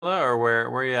or where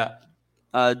are you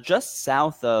at? Just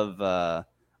south of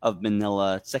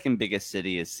Manila, second biggest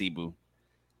city is Cebu.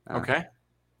 Uh, Okay.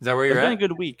 Is that where but you're it's been a at?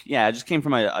 good week. Yeah, I just came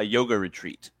from a yoga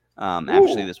retreat,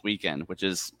 actually Ooh. this weekend, which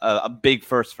is a big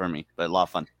first for me, but a lot of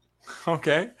fun.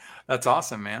 Okay. That's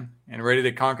awesome, man. And ready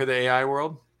to conquer the AI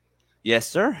world? Yes,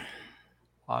 sir.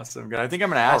 Awesome. Good. I think I'm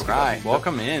going to All ask you. right.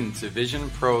 Welcome in to Vision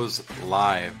Pros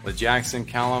Live with Jackson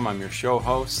Callum. I'm your show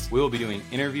host. We will be doing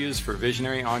interviews for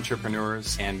visionary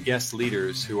entrepreneurs and guest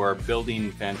leaders who are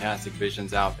building fantastic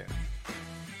visions out there.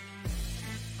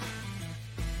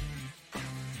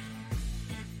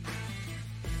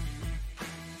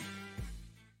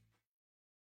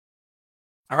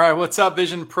 All right, what's up,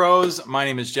 Vision Pros? My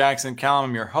name is Jackson Callum.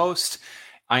 I'm your host.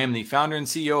 I am the founder and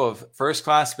CEO of First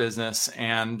Class Business,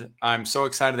 and I'm so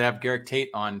excited to have Garrick Tate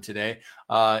on today.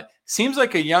 Seems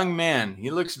like a young man.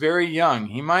 He looks very young.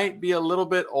 He might be a little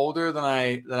bit older than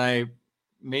I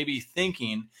may be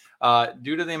thinking,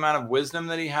 due to the amount of wisdom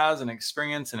that he has and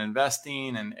experience in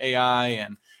investing and AI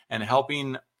and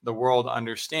helping the world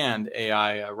understand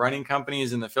AI, running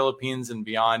companies in the Philippines and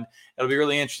beyond. It'll be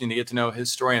really interesting to get to know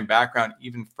his story and background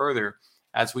even further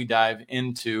as we dive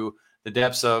into the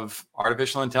depths of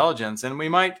artificial intelligence. And we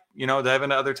might, dive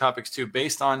into other topics too,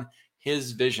 based on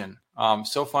his vision.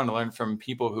 So fun to learn from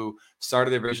people who started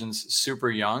their visions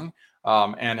super young,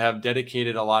 and have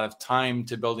dedicated a lot of time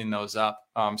to building those up.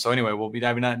 So anyway, we'll be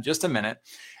diving in just a minute.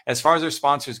 As far as our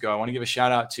sponsors go, I want to give a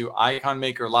shout out to Icon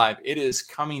Maker Live. It is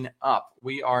coming up.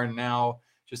 We are now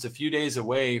just a few days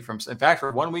away from, in fact,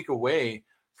 we're 1 week away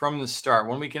from the start,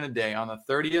 1 week in a day on the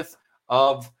 30th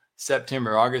of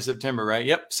September, August, September, right?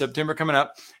 Yep, September coming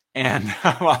up. And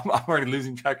I'm already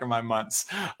losing track of my months.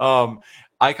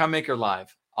 Icon Maker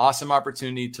Live. Awesome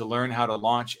opportunity to learn how to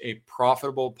launch a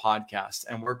profitable podcast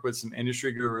and work with some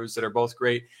industry gurus that are both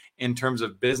great in terms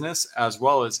of business as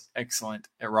well as excellent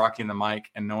at rocking the mic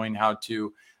and knowing how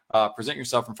to present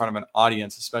yourself in front of an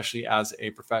audience, especially as a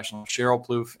professional. Cheryl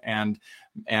Plouffe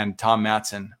and Tom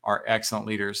Matson are excellent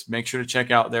leaders. Make sure to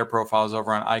check out their profiles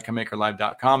over on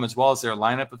iconmakerlive.com, as well as their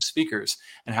lineup of speakers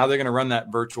and how they're going to run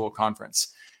that virtual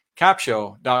conference.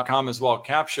 Capshow.com as well.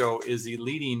 Capshow is the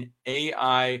leading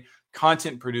AI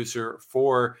content producer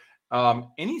for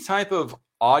any type of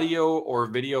audio or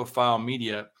video file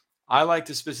media. I like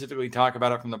to specifically talk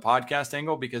about it from the podcast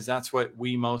angle because that's what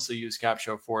we mostly use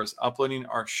Capshow for, is uploading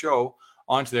our show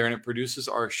onto there, and it produces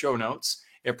our show notes.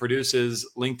 It produces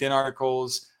LinkedIn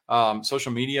articles,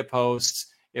 social media posts.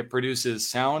 It produces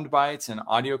sound bites and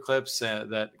audio clips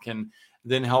that can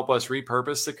then help us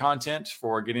repurpose the content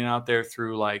for getting out there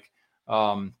through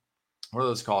what are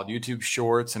those called? YouTube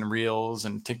Shorts and Reels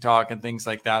and TikTok and things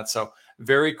like that. So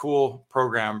very cool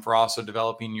program for also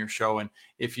developing your show. And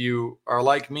if you are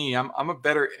like me, I'm a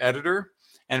better editor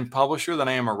and publisher than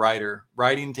I am a writer.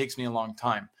 Writing takes me a long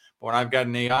time. But when I've got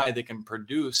an AI that can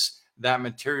produce that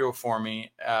material for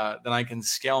me, then I can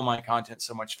scale my content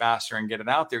so much faster and get it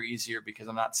out there easier because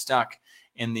I'm not stuck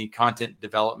in the content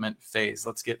development phase.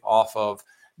 Let's get off of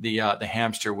the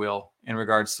hamster wheel in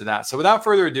regards to that. So without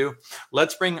further ado,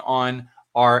 let's bring on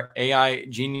our AI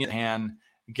genius hand,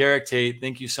 Garrick Tate.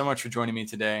 Thank you so much for joining me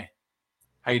today.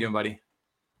 How you doing, buddy?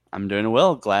 I'm doing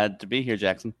well. Glad to be here,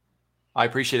 Jackson. I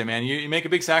appreciate it, man. You make a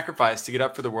big sacrifice to get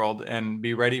up for the world and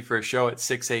be ready for a show at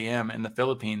 6 a.m. in the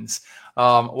Philippines.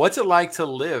 What's it like to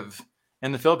live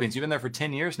in the Philippines? You've been there for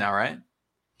 10 years now, right?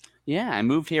 Yeah, I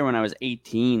moved here when I was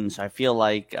 18, so I feel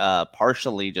like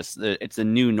partially just it's a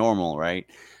new normal, right?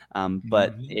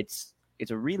 But it's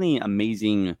a really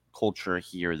amazing culture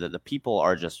here. That the people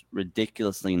are just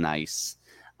ridiculously nice.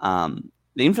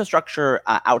 The infrastructure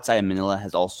outside of Manila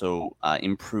has also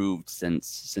improved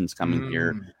since coming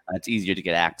here. It's easier to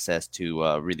get access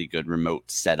to really good remote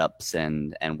setups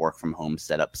and work from home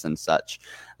setups and such.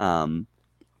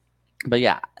 But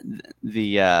yeah,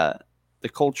 the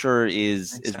culture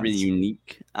is really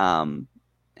unique,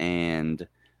 and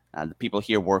the people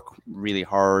here work really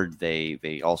hard.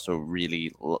 They also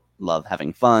really love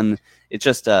having fun. It's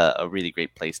just a really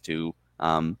great place to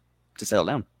settle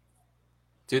down.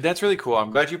 Dude, that's really cool.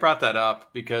 I'm glad you brought that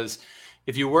up because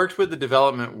if you worked with the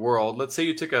development world, let's say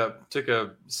you took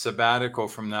a sabbatical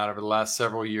from that over the last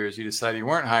several years, you decided you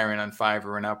weren't hiring on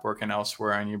Fiverr and Upwork and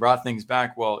elsewhere, and you brought things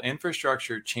back. Well,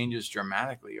 infrastructure changes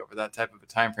dramatically over that type of a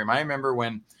time frame. I remember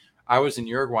when I was in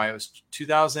Uruguay, it was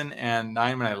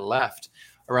 2009 when I left.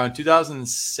 Around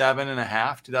 2007 and a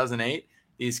half, 2008,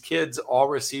 these kids all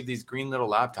received these green little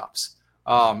laptops,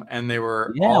 and they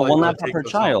were all one laptop per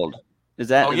child. Is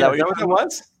that is that what it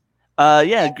was?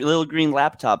 Yeah, little green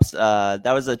laptops.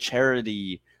 That was a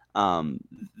charity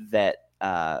that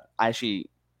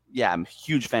I'm a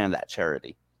huge fan of that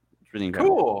charity. It's really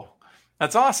incredible. Cool.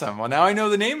 That's awesome. Well, now I know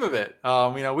the name of it.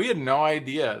 We had no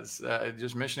ideas,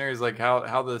 just missionaries, like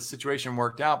how the situation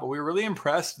worked out. But we were really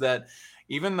impressed that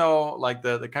even though like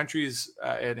the countries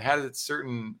it had its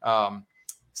certain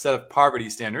set of poverty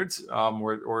standards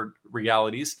or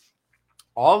realities,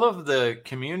 all of the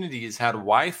communities had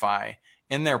Wi-Fi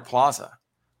in their plaza.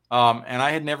 And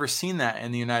I had never seen that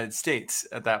in the United States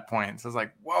at that point. So I was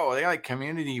like, whoa, they got like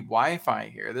community Wi-Fi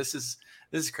here. This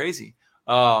is crazy.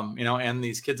 And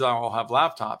these kids all have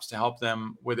laptops to help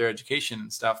them with their education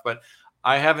and stuff. But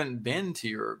I haven't been to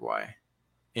Uruguay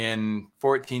in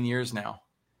 14 years now.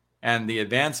 And the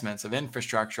advancements of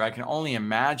infrastructure, I can only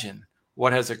imagine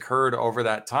what has occurred over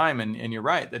that time. And you're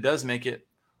right, that does make it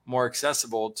more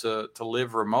accessible to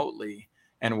live remotely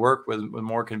and work with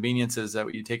more conveniences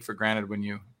that you take for granted when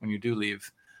you do leave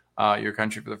your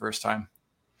country for the first time.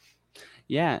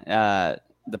 Yeah,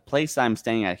 the place I'm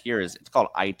staying at here it's called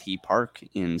IT Park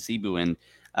in Cebu, and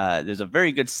there's a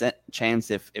very good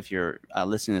chance if you're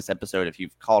listening to this episode, if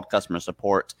you've called customer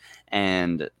support,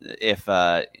 and if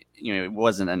it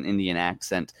wasn't an Indian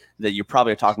accent, that you're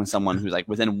probably talking to someone who's like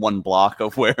within 1 block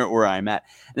of where I'm at.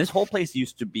 And this whole place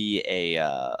used to be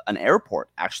an airport,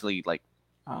 actually, like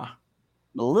a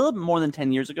little bit more than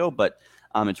 10 years ago, but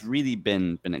it's really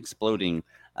been exploding.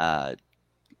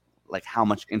 Like how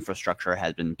much infrastructure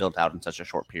has been built out in such a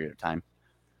short period of time.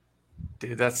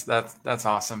 Dude, that's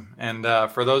awesome. And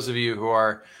for those of you who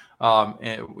are,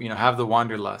 have the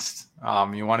wanderlust,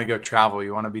 you want to go travel,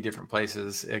 you want to be different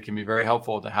places, it can be very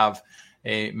helpful to have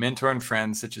a mentor and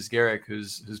friend such as Garrick,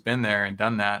 who's been there and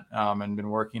done that, and been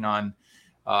working on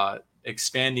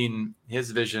expanding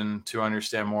his vision to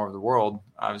understand more of the world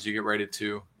as you get ready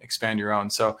to expand your own.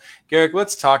 So, Garrick,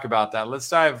 let's talk about that. Let's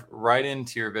dive right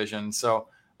into your vision. So,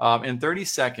 in 30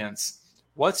 seconds,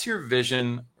 what's your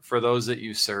vision for those that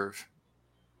you serve?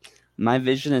 My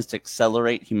vision is to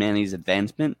accelerate humanity's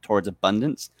advancement towards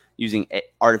abundance using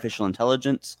artificial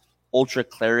intelligence, ultra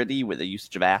clarity with the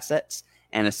usage of assets,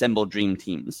 and assemble dream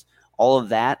teams. All of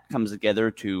that comes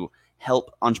together to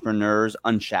help entrepreneurs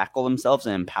unshackle themselves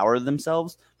and empower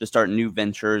themselves to start new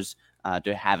ventures,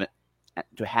 to have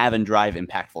and drive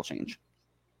impactful change.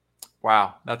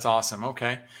 Wow, that's awesome.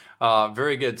 Okay,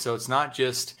 very good. So it's not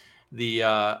just the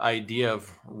idea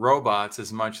of robots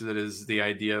as much as it is the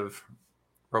idea of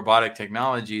robotic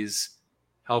technologies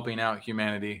helping out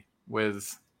humanity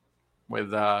with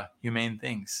humane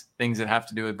things that have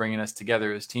to do with bringing us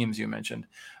together as teams. You mentioned.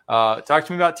 Talk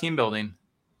to me about team building.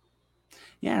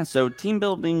 Yeah, so team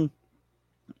building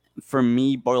for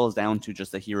me boils down to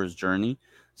just the hero's journey.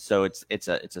 So it's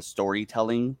a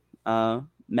storytelling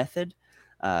method.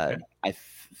 Okay. I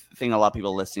think a lot of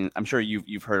people listening, I'm sure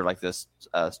you've heard like this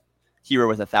hero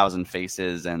with 1,000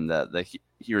 faces and the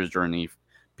hero's journey,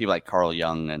 people like Carl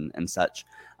Jung and such.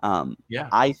 Yeah,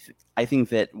 I think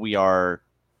that we are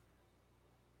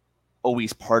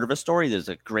always part of a story. There's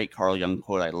a great Carl Jung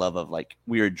quote I love of like,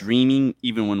 we are dreaming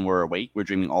even when we're awake. We're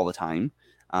dreaming all the time.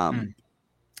 And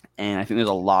I think there's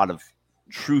a lot of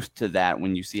truth to that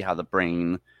when you see how the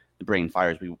brain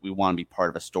fires. We want to be part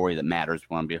of a story that matters.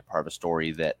 We want to be a part of a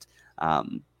story that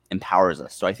empowers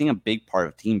us. So I think a big part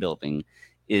of team building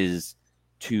is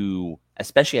to,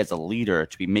 especially as a leader,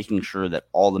 to be making sure that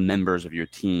all the members of your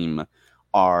team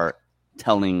are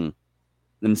telling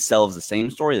themselves the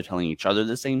same story. They're telling each other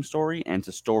the same story, and it's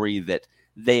a story that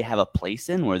they have a place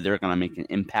in where they're going to make an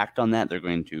impact on that. They're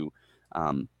going to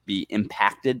be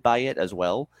impacted by it as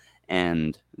well,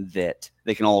 and that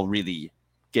they can all really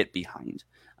get behind.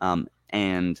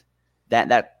 And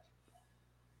that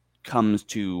comes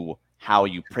to how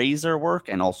you praise their work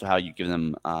and also how you give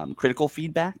them critical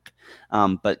feedback.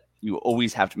 But you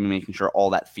always have to be making sure all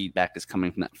that feedback is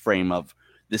coming from that frame of,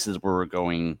 this is where we're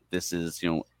going. This is,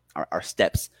 our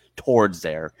steps towards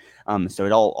there. So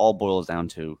it all boils down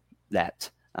to that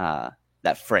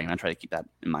frame. I try to keep that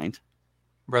in mind.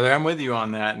 Brother, I'm with you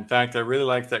on that. In fact, I really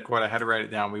like that quote. I had to write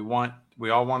it down. We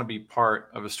all want to be part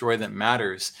of a story that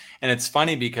matters. And it's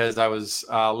funny because I was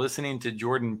listening to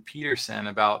Jordan Peterson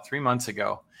about 3 months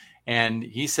ago, and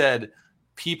he said,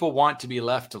 people want to be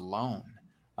left alone.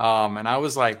 And I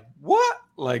was like, what?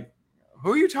 Like,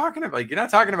 who are you talking about? Like, you're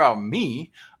not talking about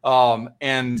me.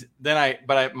 And then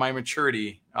my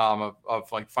maturity of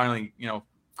like finally,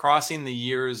 crossing the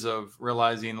years of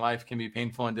realizing life can be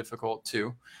painful and difficult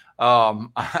too.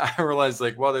 I realized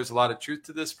like, well, there's a lot of truth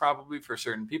to this probably for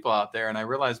certain people out there. And I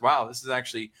realized, wow, this is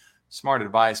actually smart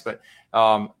advice. But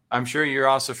I'm sure you're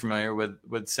also familiar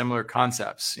with similar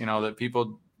concepts, that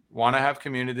people want to have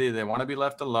community. They want to be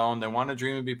left alone. They want to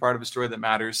dream and be part of a story that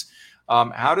matters.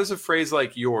 How does a phrase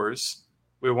like yours,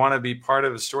 we want to be part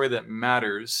of a story that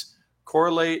matters,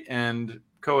 correlate and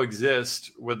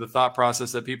coexist with the thought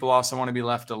process that people also want to be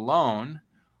left alone,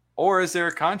 or is there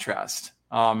a contrast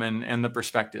in the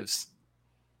perspectives?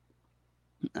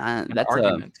 That's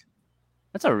argument.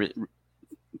 a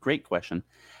great question.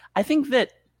 I think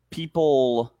that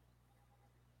people,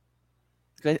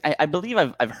 I believe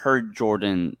I've heard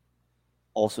Jordan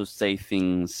also say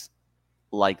things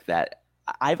like that.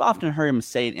 I've often heard him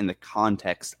say it in the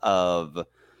context of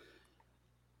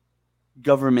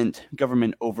government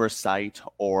oversight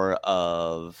or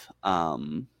of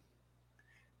I'll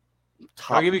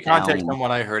give you context on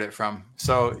what I heard it from.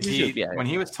 So when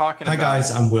he was talking Hi guys,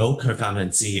 I'm Will, co-founder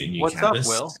and CEO at New What's Campus.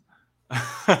 up, Will?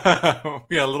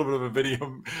 We got a little bit of a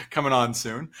video coming on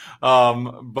soon.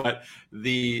 So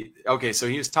he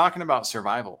was talking about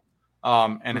survival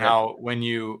and how when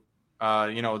you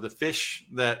the fish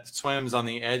that swims on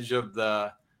the edge of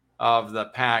the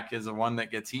pack is the one that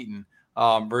gets eaten,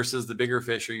 versus the bigger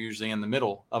fish are usually in the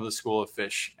middle of the school of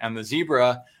fish, and the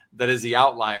zebra that is the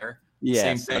outlier,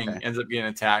 same thing, ends up getting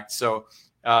attacked. So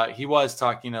he was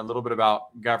talking a little bit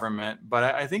about government, but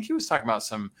I think he was talking about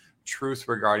some truth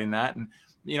regarding that. And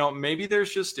maybe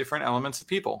there's just different elements of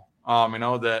people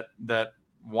that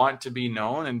want to be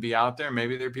known and be out there.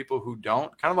 Maybe there are people who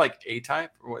don't, kind of like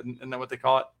A-type, isn't that what they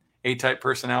call it? A-type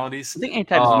personalities. I think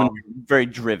A-type is when you're very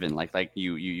driven, like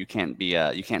you can't be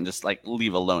you can't just like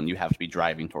leave alone. You have to be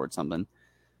driving towards something.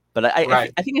 But I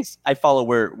think I follow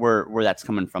where that's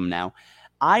coming from now.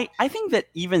 I think that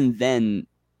even then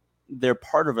they're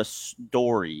part of a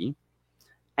story.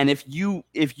 And if you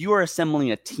are assembling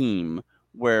a team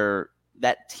where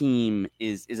that team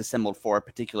is assembled for a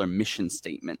particular mission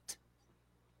statement,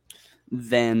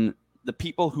 then the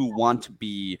people who want to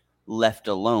be left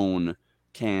alone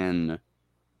can,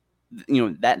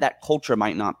 that culture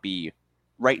might not be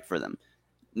right for them.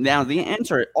 Now, the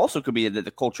answer also could be that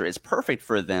the culture is perfect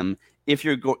for them if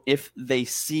they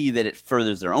see that it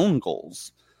furthers their own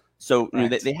goals. So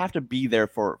they have to be there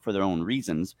for their own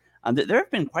reasons. There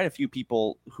have been quite a few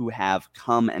people who have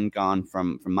come and gone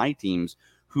from my teams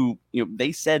who,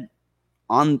 they said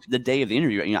on the day of the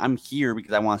interview, I'm here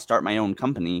because I want to start my own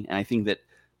company. And I think that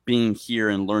being here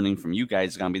and learning from you guys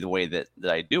is going to be the way that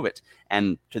I do it.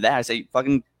 And to that, I say,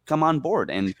 fucking come on board.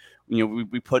 And,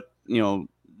 we put,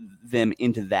 them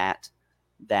into that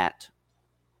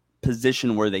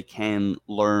position where they can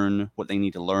learn what they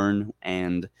need to learn.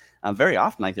 And very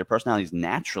often, like, their personalities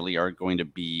naturally are going to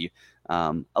be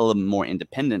a little more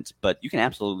independent, but you can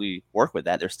absolutely work with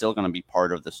that. They're still going to be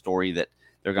part of the story that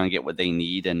they're going to get what they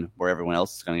need, and where everyone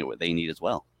else is going to get what they need as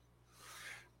well.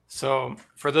 So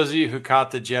for those of you who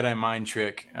caught the Jedi mind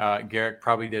trick, Garrick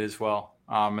probably did as well.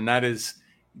 And that is,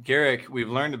 Garrick, we've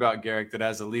learned about Garrick that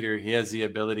as a leader, he has the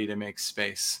ability to make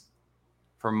space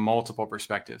for multiple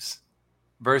perspectives,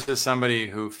 versus somebody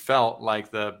who felt like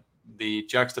the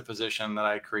juxtaposition that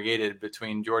I created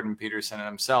between Jordan Peterson and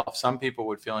himself. Some people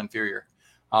would feel inferior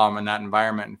in that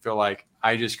environment and feel like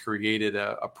I just created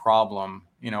a problem,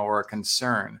 or a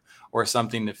concern or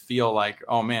something to feel like,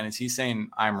 oh man, is he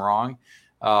saying I'm wrong?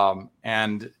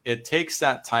 And it takes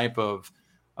that type of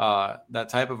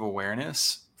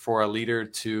awareness for a leader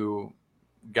to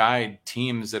guide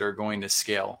teams that are going to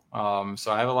scale.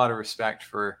 So I have a lot of respect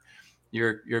for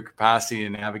your capacity to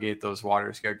navigate those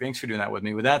waters, Garrick. Thanks for doing that with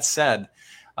me. With that said,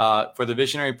 for the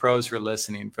visionary pros who are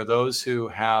listening, for those who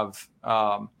have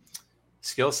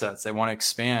skill sets they want to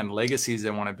expand, legacies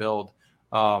they want to build,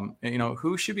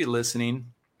 who should be listening?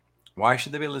 Why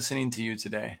should they be listening to you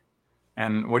today?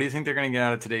 And what do you think they're going to get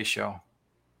out of today's show?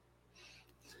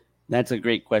 That's a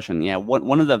great question. Yeah,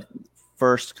 one of the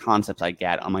first concepts I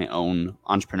got on my own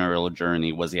entrepreneurial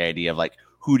journey was the idea of, like,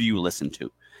 who do you listen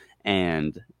to?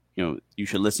 And you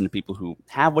should listen to people who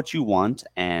have what you want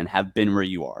and have been where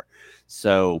you are.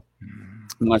 So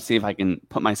let's see if I can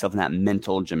put myself in that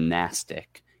mental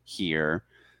gymnastic here.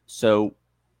 So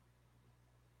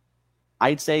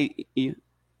I'd say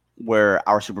where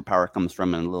our superpower comes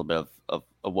from, and a little bit of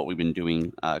what we've been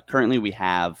doing. Currently, we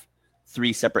have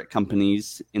 3 separate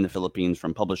companies in the Philippines,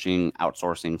 from publishing,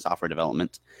 outsourcing, software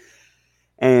development.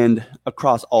 And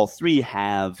across all 3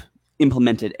 have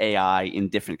implemented AI in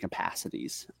different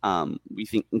capacities. We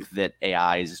think that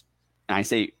AI is, and I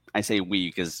say we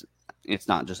because it's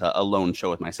not just a lone show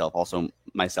with myself, also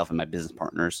myself and my business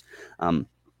partners. Of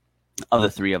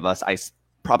the 3 of us, I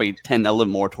probably tend a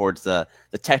little more towards the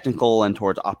technical and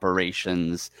towards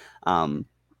operations.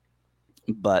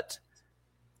 But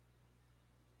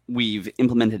we've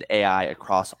implemented AI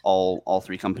across all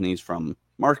 3 companies, from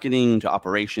marketing to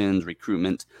operations,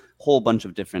 recruitment, whole bunch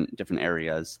of different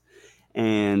areas.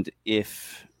 And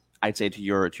if I'd say to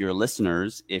your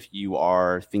listeners, if you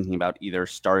are thinking about either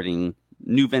starting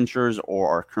new ventures or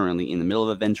are currently in the middle of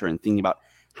a venture and thinking about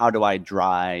how do I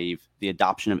drive the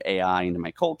adoption of AI into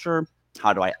my culture,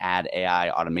 how do I add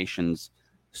AI automations,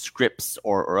 scripts,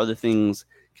 or other things?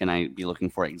 Can I be looking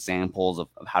for examples of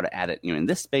how to add it, in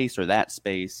this space or that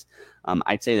space?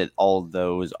 I'd say that all of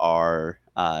those are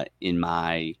in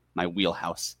my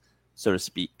wheelhouse, so to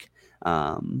speak.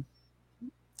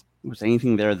 Was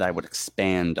anything there that I would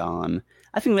expand on?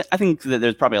 I think that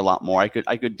there's probably a lot more I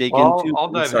could dig into. I'll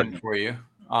dive in for you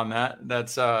on that.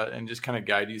 That's and just kind of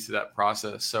guide you through that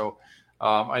process. So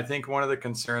I think one of the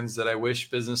concerns that I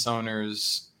wish business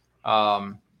owners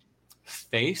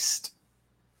faced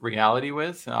reality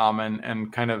with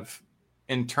and kind of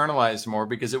internalized more,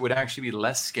 because it would actually be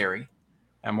less scary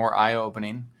and more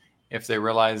eye-opening if they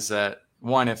realize that,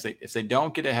 one, if they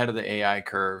don't get ahead of the AI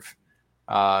curve,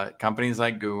 companies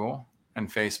like Google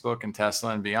and Facebook and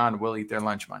Tesla and beyond will eat their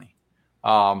lunch money.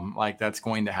 Like that's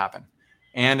going to happen.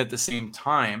 And at the same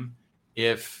time,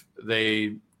 if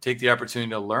they take the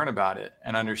opportunity to learn about it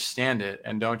and understand it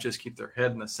and don't just keep their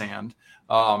head in the sand,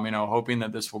 hoping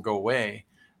that this will go away,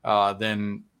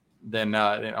 then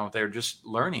they're just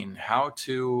learning how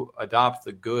to adopt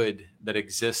the good that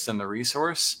exists in the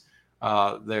resource.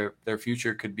 Their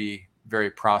future could be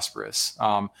very prosperous.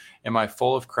 Am I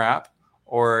full of crap,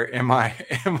 or am I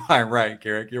right,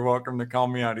 Garrick? You're welcome to call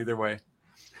me out either way.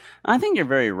 I think you're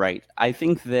very right. I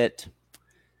think that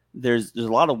there's a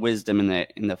lot of wisdom in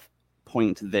the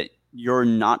point that you're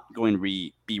not going to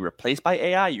be replaced by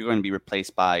AI. You're going to be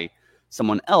replaced by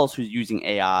someone else who's using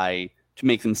AI to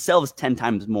make themselves 10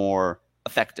 times more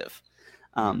effective.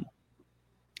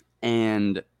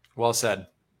 And well said.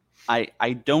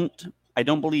 I don't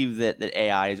believe that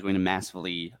AI is going to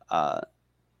massively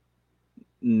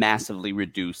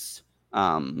reduce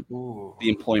the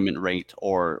employment rate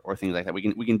or things like that.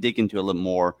 We can dig into a little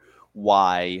more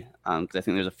why, because I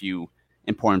think there's a few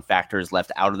important factors left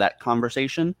out of that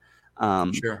conversation.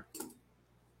 Sure.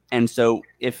 And so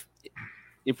if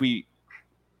we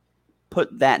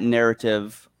put that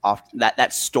narrative off,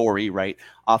 that story, right,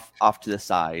 off to the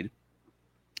side,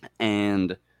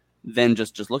 and then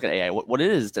just look at AI. What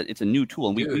it is, it's a new tool,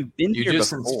 and we've been here before. You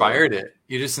just inspired it.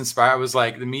 You just inspired. I was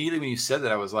like, immediately when you said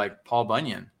that, I was like, Paul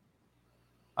Bunyan.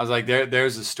 I was like,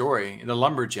 there's a story, the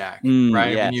lumberjack,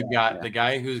 right? Yeah, when you've got the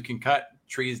guy who can cut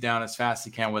trees down as fast as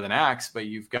he can with an axe, but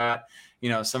you've got,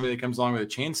 somebody that comes along with a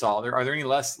chainsaw. Are there any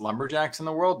less lumberjacks in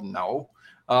the world? No.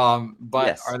 But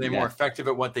yes, are they more effective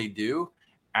at what they do?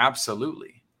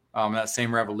 Absolutely. That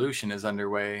same revolution is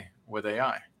underway with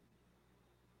AI.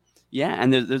 Yeah,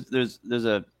 and there's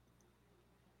a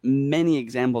many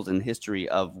examples in history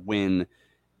of when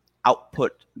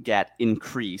output got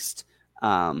increased.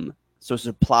 So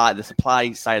the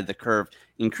supply side of the curve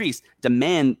increased,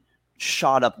 demand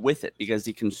shot up with it because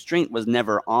the constraint was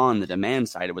never on the demand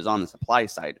side; it was on the supply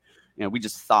side. We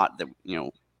just thought that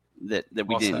that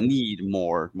we didn't need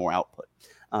more output.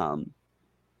 And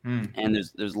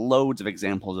there's loads of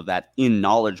examples of that in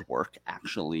knowledge work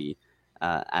actually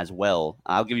as well.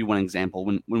 I'll give you one example.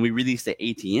 When we released the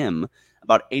ATM,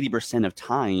 about 80% of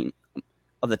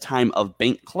the time of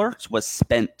bank clerks was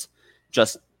spent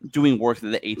just doing work that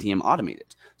the ATM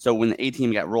automated. So when the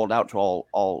ATM got rolled out to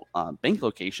all bank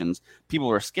locations, people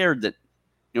were scared that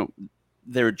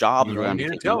their jobs were going to be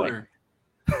taken away.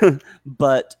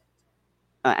 But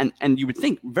and you would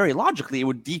think very logically it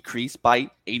would decrease by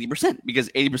 80% because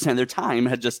 80% of their time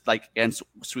had just and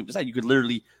sweep aside. You could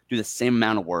literally do the same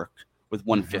amount of work with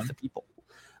 1/5 of people.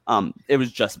 It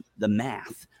was just the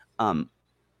math.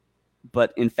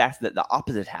 But in fact, the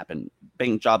opposite happened.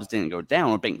 Bank jobs didn't go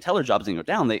down, or bank teller jobs didn't go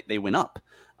down. They went up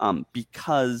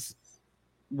because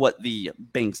what the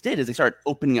banks did is they started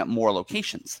opening up more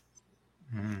locations,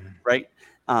 right?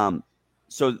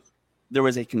 So there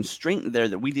was a constraint there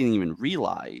that we didn't even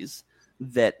realize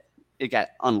that it got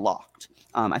unlocked.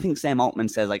 I think Sam Altman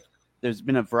says there's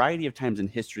been a variety of times in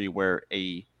history where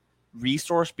a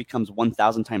resource becomes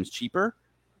 1,000 times cheaper,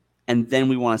 and then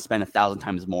we want to spend 1,000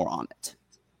 times more on it.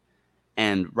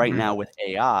 And right now with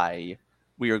AI,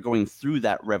 we are going through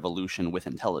that revolution with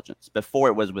intelligence. Before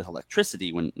it was with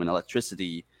electricity, when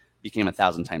electricity became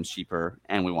 1,000 times cheaper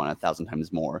and we want 1,000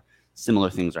 times more. Similar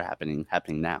things are happening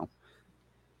now.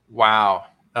 Wow,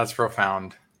 that's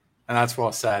profound. And that's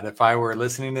well said. If I were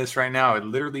listening to this right now, I would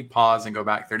literally pause and go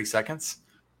back 30 seconds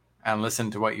and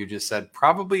listen to what you just said,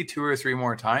 probably 2 or 3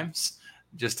 more times,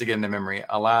 just to get into memory.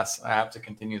 Alas, I have to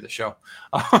continue the show.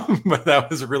 But that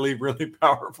was really, really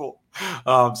powerful.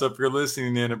 So if you're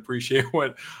listening in, appreciate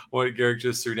what Garrick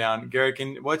just threw down. Garrick,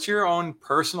 what's your own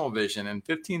personal vision in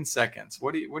 15 seconds?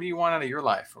 What do you want out of your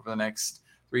life over the next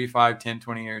 3, 5, 10,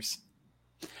 20 years?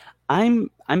 I'm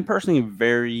personally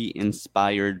very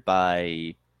inspired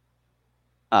by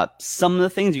some of the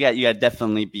things. You got to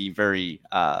definitely be very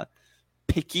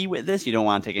picky with this. You don't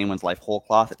want to take anyone's life whole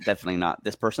cloth. Definitely not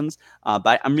this person's.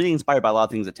 But I'm really inspired by a lot of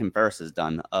things that Tim Ferriss has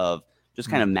done of just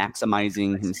kind of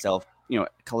maximizing himself,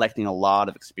 collecting a lot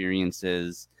of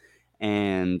experiences.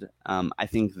 And I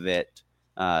think that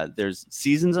there's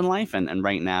seasons in life, and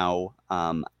right now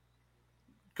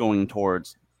going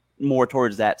more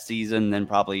towards that season, then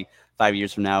probably 5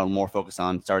 years from now, more focused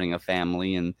on starting a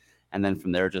family, and then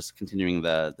from there just continuing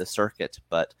the circuit.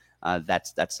 But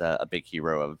that's a big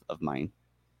hero of mine.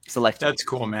 That's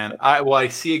cool, man. I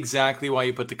see exactly why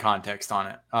you put the context on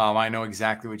it. I know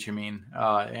exactly what you mean.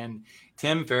 And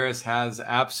Tim Ferriss has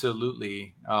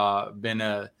absolutely been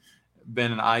an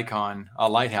icon, a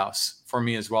lighthouse for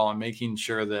me as well, and making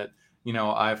sure that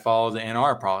I follow the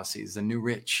NR policies, the new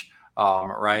rich.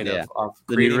 Right. Yeah. Of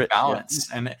creating balance.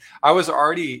 Yeah. And I was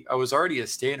already a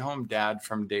stay-at-home dad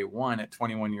from day one at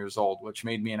 21 years old, which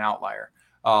made me an outlier.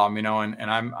 And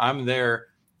I'm there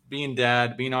being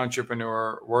dad, being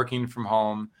entrepreneur, working from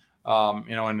home,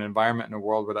 in an environment in a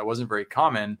world where that wasn't very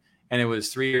common. And it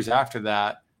was 3 years after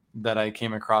that I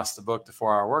came across the book, The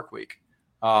 4-Hour Workweek.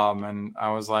 And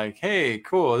I was like, hey,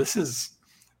 cool. This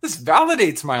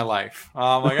validates my life.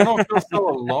 I don't feel so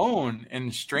alone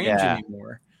and strange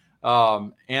anymore.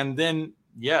 And then,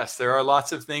 yes, there are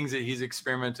lots of things that he's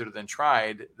experimented with and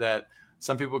tried that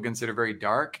some people consider very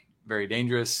dark, very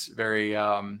dangerous, very,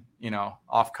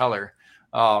 off color.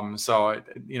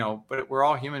 But we're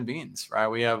all human beings, right?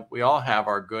 We all have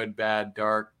our good, bad,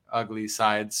 dark, ugly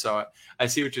sides. So I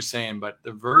see what you're saying, but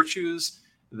the virtues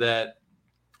and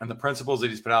the principles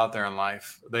that he's put out there in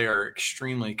life, they are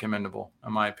extremely commendable,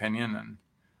 in my opinion. And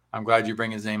I'm glad you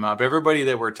bring his name up. Everybody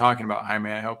that we're talking about,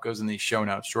 Jaime, I hope goes in these show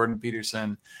notes. Jordan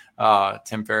Peterson,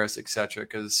 Tim Ferriss, etc.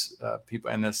 Because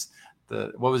people and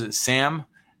what was it? Sam?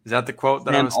 Is that the quote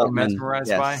that I was so mesmerized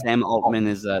by? Sam Altman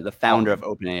is the founder of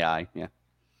OpenAI. Yeah.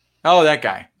 Oh, that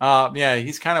guy.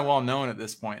 He's kind of well known at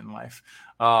this point in life,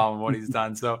 what he's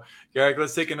done. So, Garrick,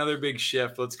 let's take another big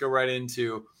shift. Let's go right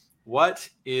into what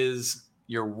is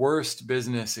your worst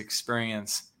business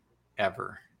experience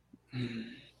ever?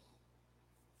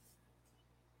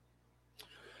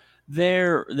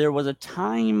 There was a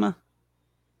time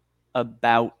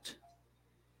about,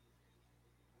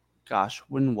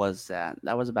 when was that?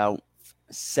 That was about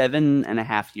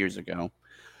 7.5 years ago.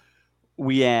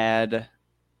 We had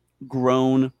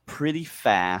grown pretty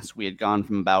fast. We had gone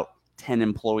from about 10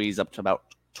 employees up to about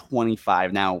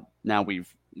 25. Now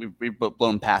we've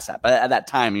blown past that. But at that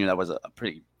time, that was a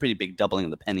pretty big doubling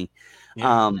of the penny.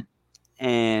 Yeah.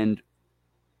 And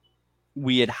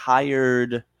we had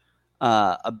hired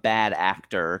a bad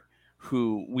actor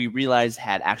who we realized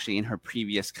had actually in her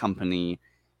previous company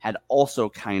had also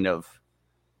kind of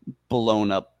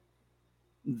blown up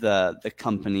the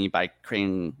company by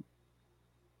creating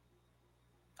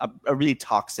a really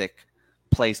toxic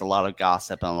place, a lot of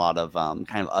gossip and a lot of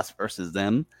kind of us versus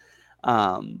them.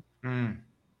 And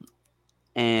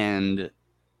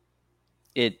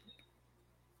it's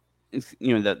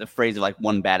the phrase of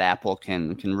one bad apple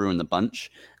can ruin the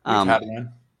bunch. We've had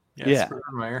one. Yes,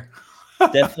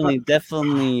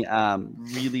 definitely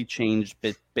really changed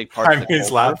big parts of the culture.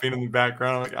 He's laughing in the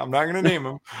background. I'm not going to name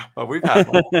him, but we've had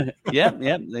one. Yeah,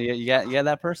 you got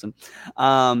that person.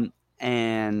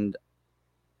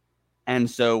 And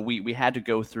so we had to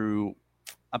go through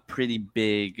a pretty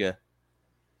big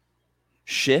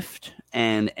shift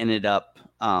and ended up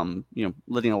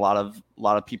letting a lot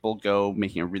of people go,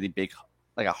 making a really big,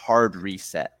 a hard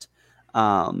reset.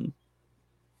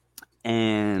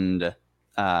 And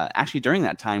actually during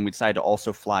that time, we decided to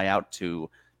also fly out to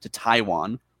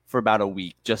Taiwan for about a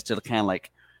week just to kind of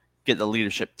get the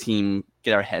leadership team,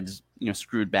 get our heads,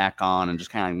 screwed back on and just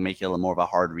kind of make it a little more of a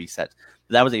hard reset.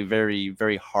 But that was a very,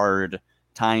 very hard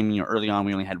time. Early on,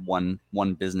 we only had one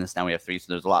business. Now we have 3. So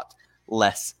there's a lot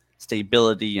less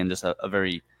stability and just a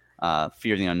very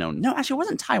fear of the unknown. No, actually, it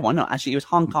wasn't Taiwan. No, actually, it was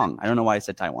Hong Kong. I don't know why I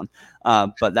said Taiwan.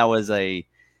 But that was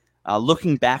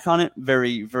looking back on it,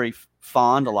 very, very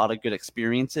fond, a lot of good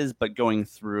experiences, but going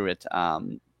through it,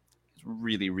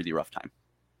 really, really rough time.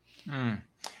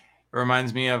 It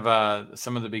reminds me of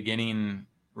some of the beginning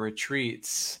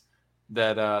retreats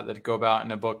that go about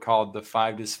in a book called The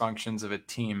 5 Dysfunctions of a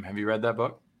Team. Have you read that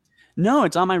book? No,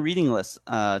 it's on my reading list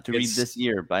to read this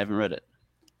year, but I haven't read it.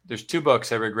 there's 2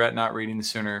 books I regret not reading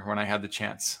sooner when I had the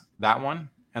chance. That one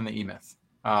and the E-Myth.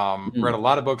 Read a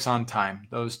lot of books on time.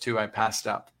 Those 2 I passed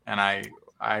up, and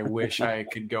I wish I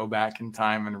could go back in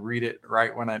time and read it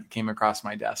right when it came across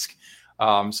my desk.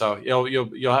 So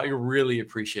you'll really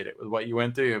appreciate it with what you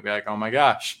went through. You'll be like, oh my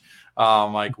gosh,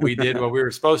 like we did what we were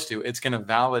supposed to. It's going to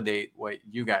validate what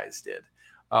you guys did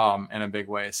in a big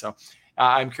way. So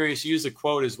I'm curious. You use a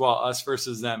quote as well. Us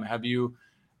versus them. Have you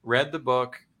read the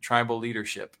book Tribal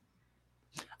Leadership?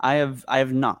 I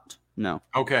have not. No.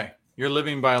 Okay. You're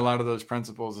living by a lot of those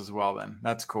principles as well then.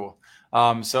 That's cool.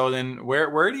 So then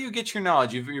where do you get your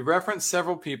knowledge? You've referenced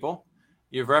several people.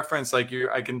 You've referenced I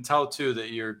can tell too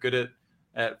that you're good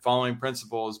at following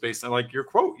principles based on like your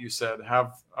quote you said,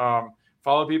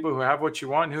 follow people who have what you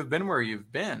want, who've been where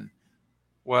you've been.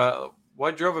 Well,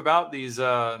 what drove about these?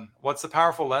 What's the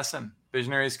powerful lesson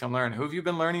visionaries can learn? Who have you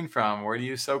been learning from? Where do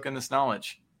you soak in this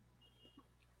knowledge?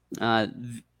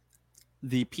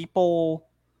 The people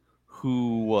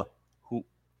who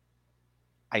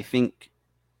I think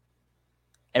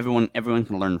everyone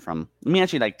can learn from. Let me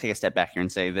actually take a step back here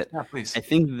and say that please. I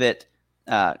think that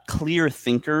clear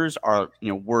thinkers are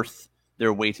worth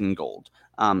their weight in gold.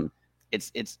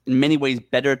 It's in many ways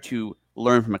better to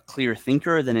learn from a clear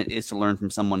thinker than it is to learn from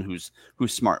someone who's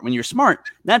smart. When you're smart,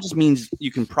 that just means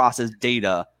you can process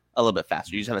data a little bit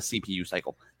faster. You just have a CPU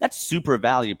cycle. That's super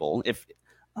valuable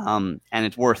and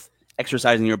it's worth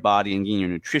exercising your body and getting your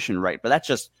nutrition right. But that's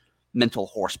just mental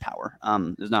horsepower.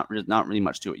 There's not really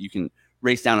much to it. You can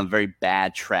race down a very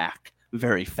bad track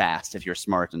very fast if you're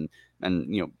smart and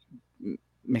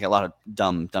make a lot of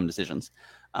dumb decisions.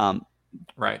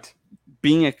 Right.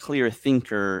 Being a clear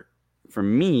thinker for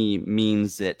me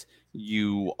means that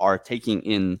you are taking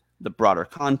in the broader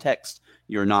context.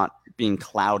 You're not being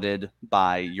clouded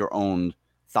by your own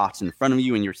thoughts in front of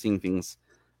you, and you're seeing things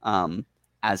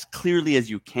as clearly as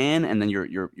you can, and then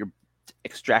you're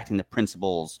extracting the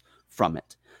principles from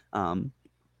it.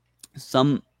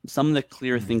 Some of the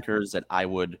clear thinkers that I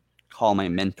would call my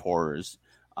mentors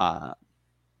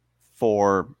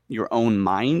for your own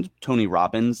mind, Tony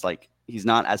Robbins, he's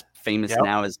not as famous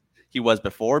now as he was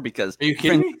before because are you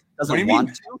kidding me? Doesn't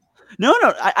want to. No,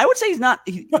 I would say he's not.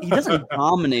 He doesn't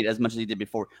dominate as much as he did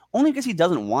before, only because he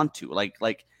doesn't want to.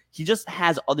 Like he just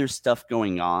has other stuff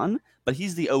going on, but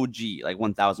he's the OG,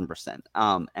 1000%.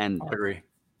 And I agree.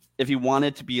 If he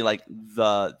wanted to be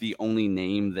the only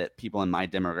name that people in my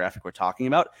demographic were talking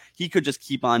about, he could just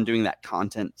keep on doing that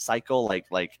content cycle,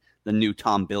 like the new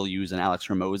Tom Bilyeu's and Alex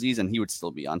Hormozi's, and he would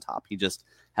still be on top. He just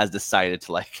has decided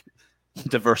to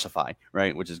diversify,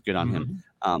 right? Which is good on him.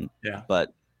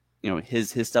 But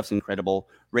his stuff's incredible.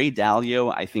 Ray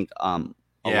Dalio, I think a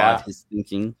lot of his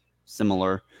thinking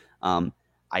similar.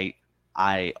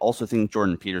 I also think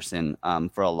Jordan Peterson,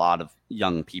 for a lot of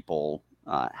young people,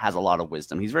 has a lot of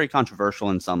wisdom. He's very controversial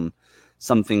in some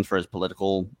things for his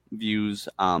political views,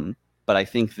 but I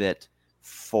think that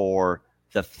for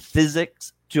the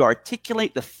physics, to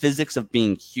articulate the physics of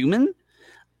being human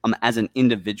as an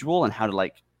individual and how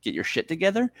to get your shit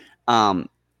together,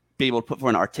 be able to put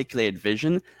forward an articulated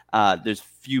vision, there's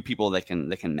few people that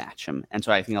can match him. And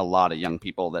so I think a lot of young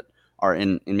people that are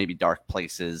in maybe dark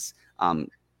places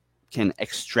can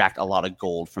extract a lot of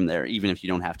gold from there, even if you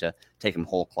don't have to take them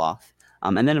whole cloth.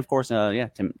 And then, of course,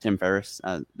 Tim Ferriss.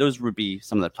 Those would be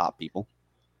some of the top people.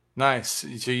 Nice.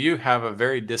 So you have a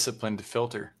very disciplined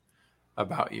filter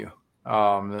about you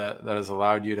that has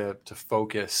allowed you to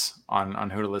focus on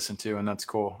who to listen to, and that's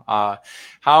cool.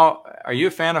 How are you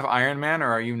a fan of Iron Man,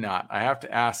 or are you not? I have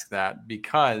to ask that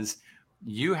because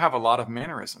you have a lot of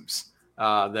mannerisms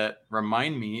that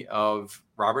remind me of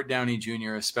Robert Downey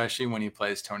Jr., especially when he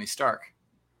plays Tony Stark.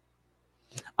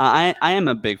 I am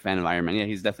a big fan of Iron Man. Yeah,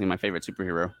 he's definitely my favorite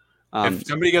superhero. If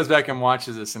somebody goes back and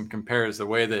watches this and compares the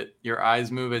way that your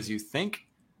eyes move as you think,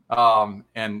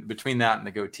 and between that and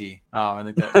the goatee, I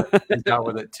think that is out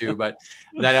with it too. But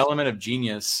that element of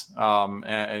genius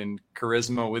and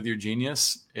charisma with your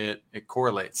genius, it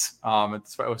correlates.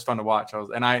 It was fun to watch.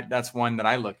 That's one that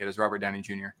I look at as Robert Downey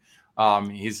Jr.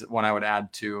 He's one I would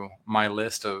add to my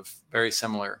list of very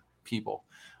similar people.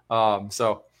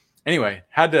 So. Anyway,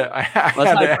 had to. That's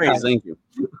high praise. Thank you.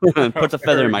 Puts a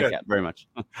feather in my cap. Very much.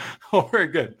 Oh, very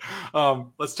good.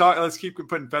 Let's keep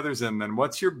putting feathers in. Then,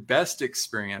 what's your best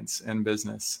experience in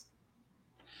business?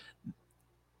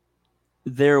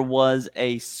 There was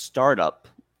a startup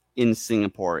in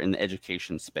Singapore in the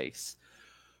education space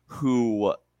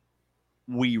who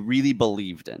we really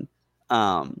believed in,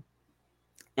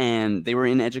 and they were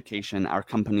in education. Our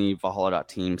company,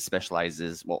 Valhalla.team,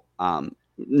 specializes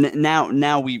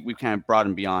now we've kind of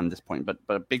broadened beyond this point, but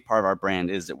a big part of our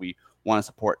brand is that we want to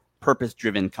support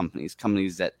purpose-driven companies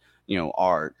that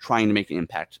are trying to make an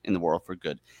impact in the world for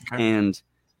good. Okay. And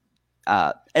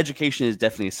education is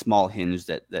definitely a small hinge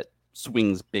that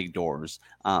swings big doors.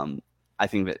 I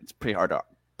think that it's pretty hard to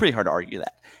argue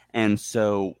that. And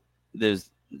so there's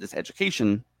this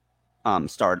education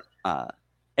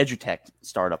edutech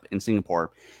startup in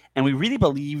Singapore, and we really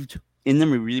believed in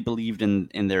them. We really believed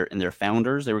in their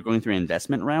founders. They were going through an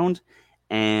investment round,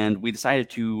 and we decided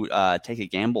to take a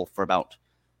gamble for about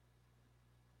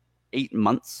 8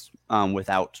 months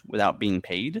without being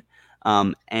paid.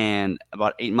 And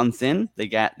about 8 months in, they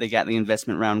got the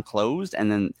investment round closed,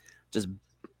 and then just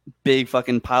big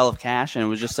fucking pile of cash. And it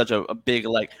was just such a big,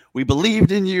 like, we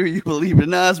believed in you, you believed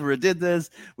in us, we did this,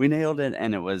 we nailed it.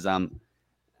 And it was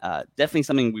definitely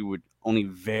something we would only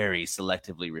very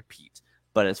selectively repeat.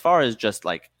 But as far as just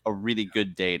like a really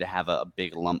good day to have a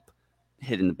big lump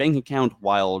hit in the bank account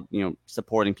while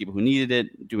supporting people who needed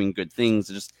it, doing good things,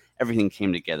 just everything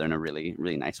came together in a really,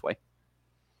 really nice way.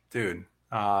 Dude,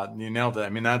 you nailed it. I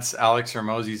mean, that's Alex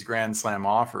Hormozi's Grand Slam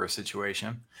offer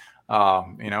situation.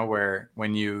 Where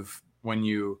when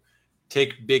you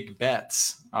take big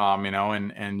bets,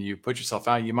 and you put yourself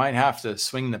out, you might have to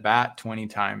swing the bat 20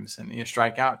 times and you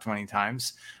strike out 20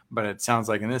 times. But it sounds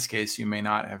like in this case, you may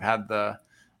not have had the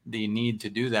need to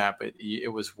do that, but it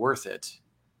was worth it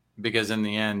because in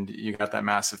the end, you got that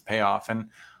massive payoff. And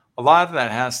a lot of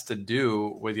that has to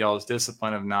do with y'all's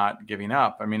discipline of not giving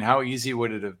up. I mean, how easy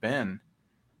would it have been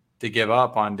to give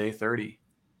up on day 30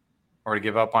 or to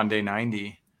give up on day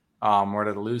 90? Or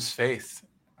to lose faith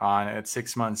at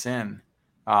 6 months in,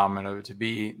 and to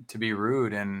be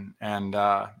rude and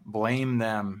blame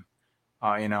them,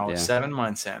 7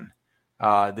 months in.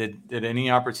 Did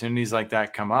any opportunities like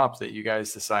that come up that you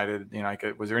guys decided,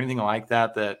 was there anything like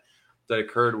that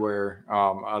occurred where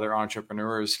other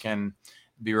entrepreneurs can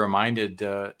be reminded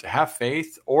to have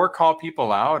faith or call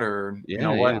people out, or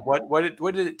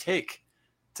what did it take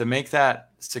to make that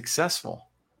successful?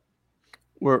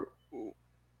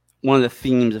 One of the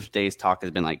themes of today's talk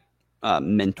has been like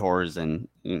mentors and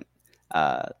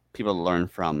people to learn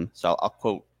from. So I'll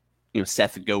quote,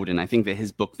 Seth Godin. I think that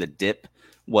his book, The Dip,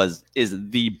 is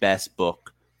the best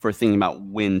book for thinking about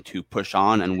when to push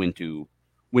on and when to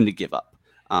give up.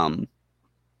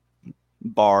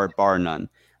 Bar none.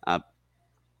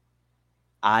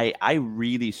 I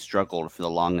really struggled for the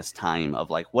longest time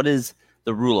of like, what is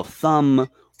the rule of thumb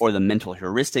or the mental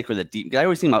heuristic or the deep? I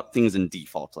always think about things in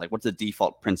default. Like, what's the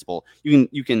default principle?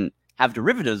 You can have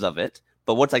derivatives of it,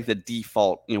 but what's like the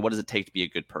default? What does it take to be a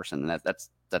good person? And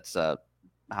that's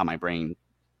how my brain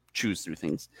chews through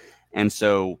things. And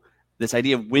so this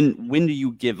idea of when do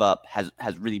you give up has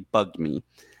really bugged me.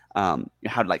 How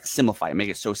to like simplify it, make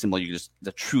it so simple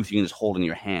the truth you can just hold in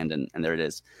your hand, and there it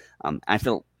is. I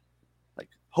feel like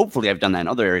hopefully I've done that in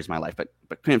other areas of my life,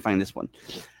 but couldn't find this one.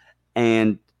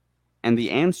 And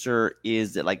the answer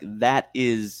is that like that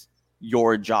is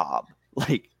your job.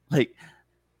 Like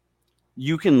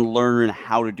you can learn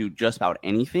how to do just about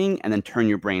anything and then turn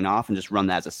your brain off and just run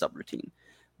that as a subroutine.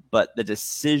 But the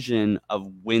decision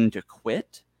of when to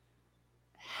quit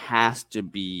has to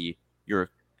be your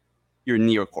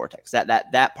neocortex.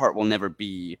 That part will never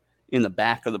be in the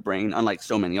back of the brain, unlike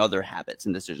so many other habits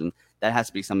and decisions. That has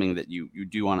to be something that you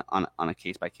do on a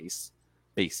case-by-case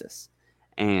basis.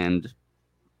 And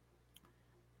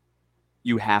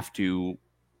you have to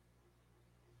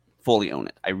fully own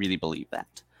it. I really believe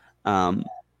that.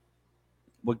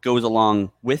 What goes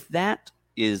along with that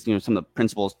is, some of the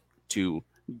principles to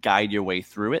guide your way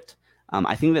through it.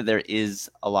 I think that there is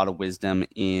a lot of wisdom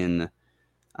in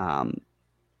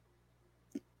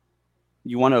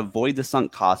you want to avoid the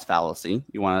sunk cost fallacy.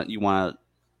 You want to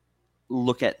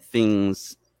look at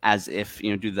things as if,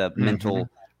 do the mental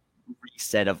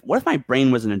reset of what if my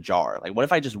brain was in a jar? Like, what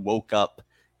if I just woke up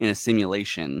in a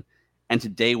simulation and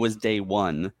today was day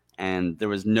one and there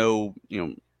was no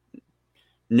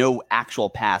actual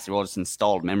past, they were all just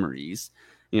installed memories.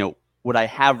 Would I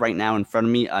have right now in front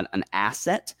of me an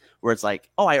asset where it's like,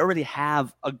 oh, I already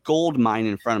have a gold mine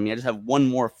in front of me. I just have one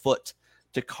more foot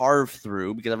to carve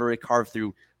through because I've already carved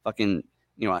through fucking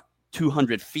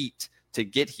 200 feet to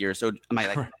get here. So am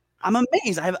I like, I'm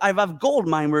amazed. I have a gold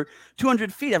mine where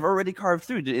 200 feet I've already carved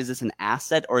through. Is this an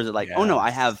asset, or is it like, oh no, I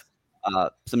have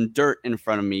some dirt in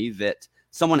front of me that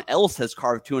someone else has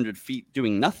carved 200 feet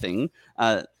doing nothing?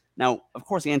 Now, of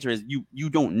course, the answer is you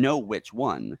don't know which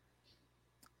one,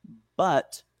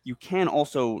 but you can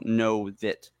also know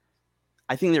that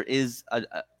I think there is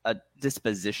a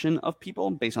disposition of people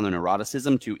based on their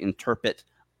neuroticism to interpret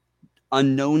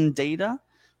unknown data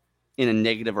in a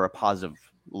negative or a positive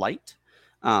light.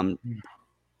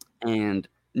 And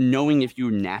knowing if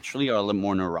you naturally are a little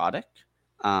more neurotic.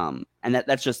 And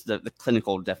that's just the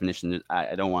clinical definition.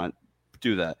 I don't want to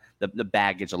do the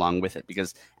baggage along with it,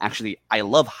 because actually I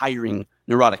love hiring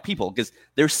neurotic people because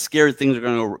they're scared things are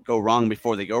going to go wrong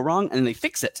before they go wrong, and they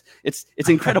fix it. It's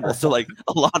incredible. So like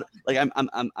a lot, like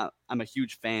I'm a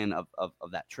huge fan of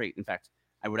that trait. In fact,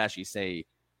 I would actually say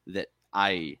that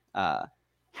I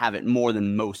have it more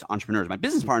than most entrepreneurs. My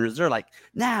business partners, they're like,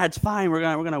 nah, it's fine. We're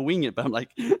gonna wing it. But I'm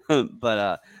like,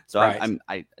 so right.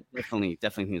 I definitely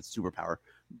think it's a superpower.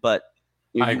 But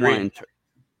I agree.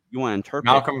 You want to interpret.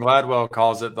 Malcolm Gladwell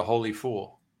calls it the holy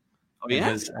fool. Oh,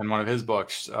 yeah? In one of his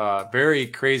books. Very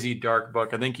crazy, dark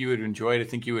book. I think you would enjoy it. I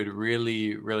think you would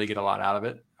really, really get a lot out of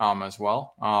it as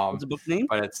well. What's the book name?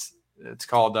 But it's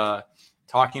called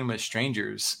Talking with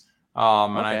Strangers.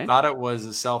 And I thought it was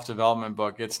a self-development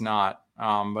book. It's not.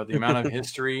 But the amount of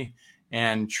history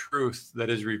and truth that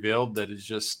is revealed that is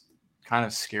just kind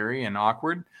of scary and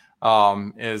awkward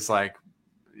is like,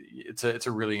 it's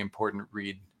a really important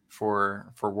read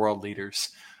for world leaders.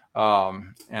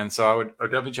 And so I would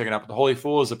definitely check it out. But the holy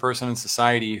fool is a person in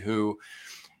society who,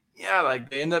 like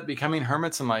they end up becoming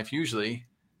hermits in life usually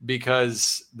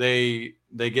because they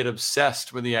get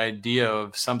obsessed with the idea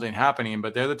of something happening,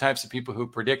 but they're the types of people who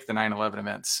predict the 9/11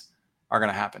 events are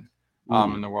going to happen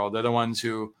in the world. They're the ones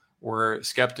who were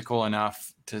skeptical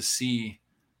enough to see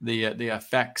the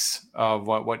effects of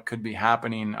what could be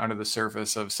happening under the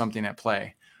surface of something at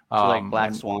play. So like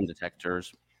black swan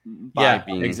detectors by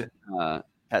being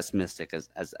pessimistic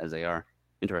as they are.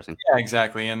 Interesting. Yeah,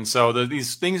 exactly. And so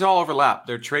these things all overlap.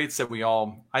 They're traits that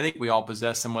I think we all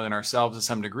possess them within ourselves to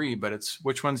some degree, but it's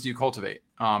which ones do you cultivate,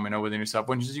 within yourself?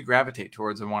 Which ones do you gravitate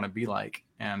towards and want to be like?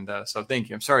 And so thank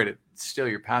you. I'm sorry to steal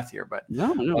your path here, but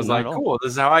no, I was like, cool.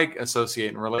 This is how I associate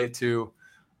and relate to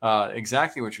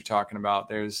exactly what you're talking about.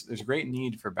 There's a great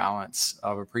need for balance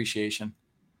of appreciation.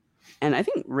 And I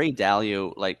think Ray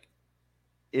Dalio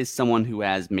is someone who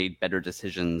has made better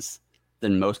decisions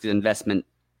than most. Investment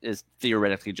is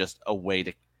theoretically just a way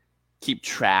to keep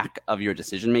track of your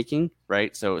decision making,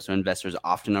 right? So investors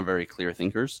often are very clear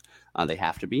thinkers. They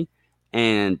have to be.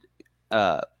 And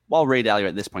while Ray Dalio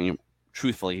at this point,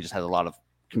 truthfully, he just has a lot of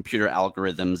computer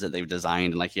algorithms that they've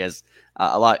designed, and he has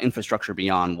a lot of infrastructure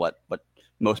beyond what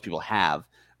most people have.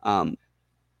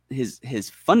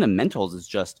 His fundamentals is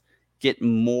just get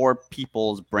more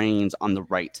people's brains on the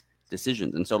right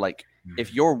decisions. And so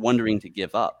if you're wondering to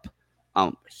give up,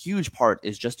 a huge part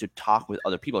is just to talk with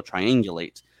other people,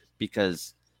 triangulate,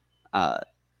 because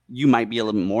you might be a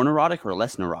little bit more neurotic or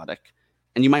less neurotic,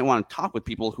 and you might want to talk with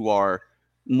people who are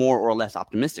more or less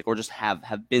optimistic, or just have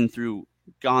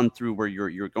gone through where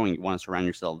you're going. You want to surround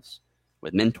yourselves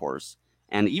with mentors,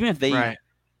 and even if they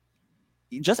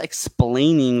just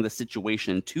explaining the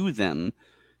situation to them,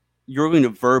 you're going to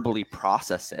verbally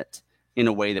process it in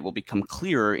a way that will become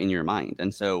clearer in your mind.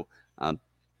 And so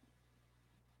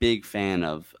big fan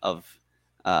of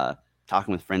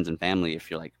talking with friends and family. If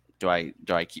you're like, do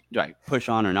I push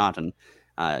on or not? And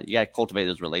you got to cultivate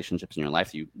those relationships in your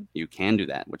life. You can do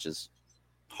that, which is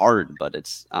hard, but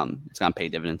it's gonna pay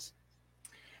dividends.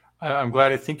 I'm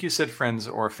glad. I think you said friends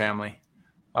or family,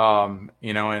 and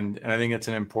I think it's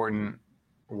an important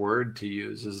word to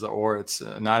use is the or. It's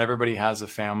not everybody has a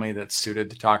family that's suited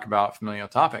to talk about familial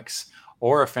topics,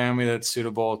 or a family that's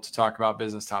suitable to talk about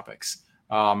business topics.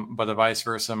 But the vice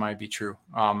versa might be true.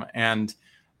 And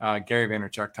Gary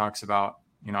Vaynerchuk talks about,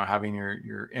 having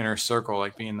your inner circle,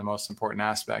 being the most important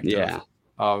aspect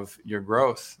of your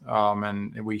growth.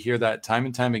 And we hear that time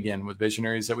and time again with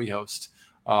visionaries that we host,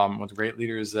 with great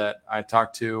leaders that I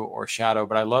talk to or shadow.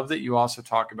 But I love that you also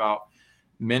talk about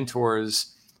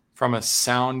mentors from a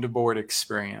soundboard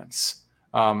experience,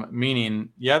 meaning,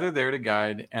 they're there to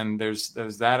guide, and there's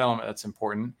that element that's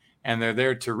important. And they're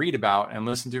there to read about and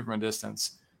listen to from a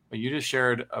distance. But you just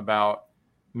shared about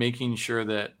making sure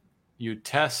that you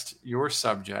test your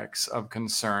subjects of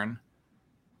concern.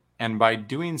 And by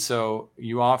doing so,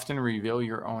 you often reveal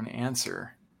your own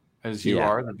answer, as you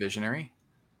are the visionary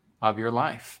of your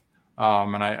life.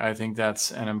 And I think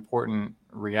that's an important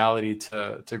reality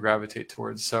to gravitate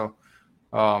towards. So,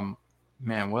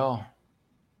 man, well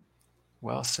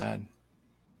said.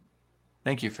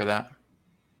 Thank you for that.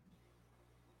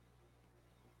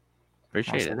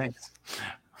 Appreciate it. Thanks.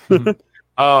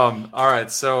 All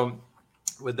right. So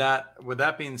with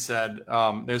that being said,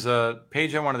 there's a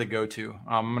page I wanted to go to.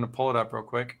 I'm going to pull it up real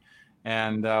quick,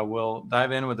 and we'll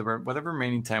dive in with whatever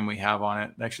remaining time we have on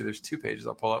it. Actually, there's 2 pages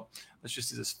I'll pull up. Let's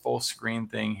just do this full screen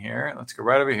thing here. Let's go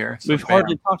right over here. So we've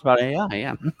hardly talked about AI.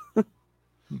 Yeah.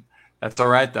 That's all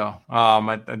right, though.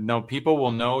 I know people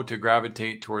will know to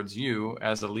gravitate towards you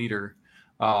as a leader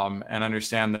and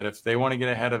understand that if they want to get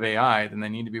ahead of AI, then they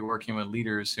need to be working with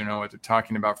leaders who know what they're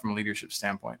talking about from a leadership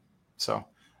standpoint. So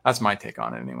that's my take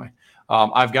on it anyway.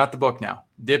 I've got the book now.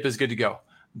 Dip is good to go.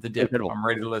 The Dip. Incredible. I'm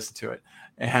ready to listen to it.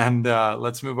 And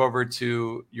let's move over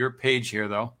to your page here,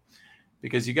 though,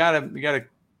 because you got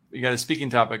a speaking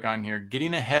topic on here: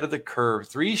 getting ahead of the curve.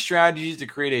 3 strategies to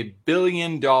create $1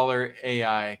 billion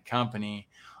AI company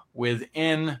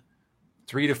within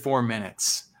 3 to 4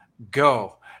 minutes.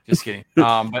 Go. Just kidding.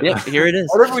 But yeah, here it is.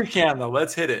 Whatever we can, though,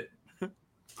 let's hit it.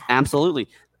 Absolutely.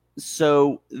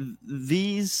 So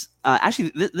these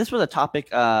actually, this was a topic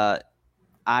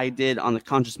I did on the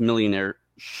Conscious Millionaire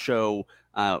show.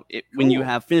 When you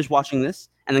have finished watching this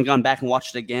and then gone back and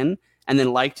watched it again, and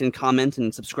then liked and commented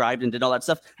and subscribed and did all that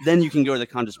stuff, then you can go to the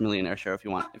Conscious Millionaire show if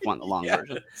you want the long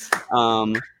version.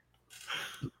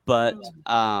 But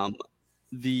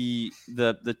the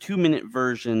 2-minute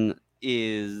version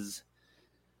is,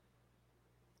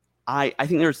 I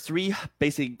think there's 3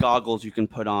 basic goggles you can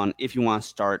put on if you want to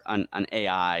start an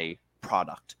AI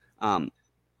product.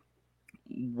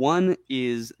 One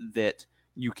is that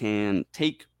you can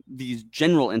take these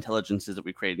general intelligences that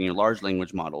we create in your large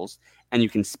language models, and you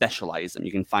can specialize them.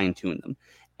 You can fine tune them.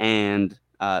 And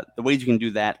the ways you can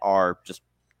do that are just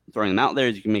throwing them out there.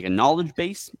 You can make a knowledge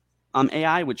base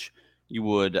AI, which you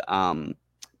would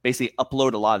basically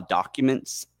upload a lot of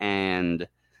documents and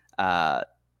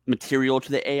material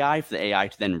to the AI for the AI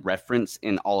to then reference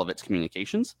in all of its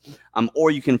communications.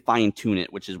 Or you can fine tune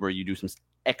it, which is where you do some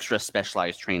extra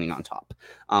specialized training on top.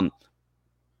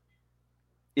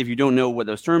 If you don't know what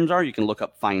those terms are, you can look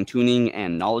up fine-tuning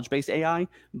and knowledge-based AI.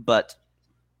 But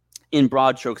in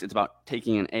broad strokes, it's about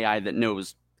taking an AI that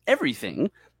knows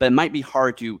everything, but it might be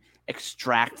hard to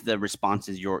extract the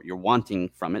responses you're wanting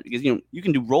from it, because you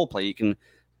can do role play. You can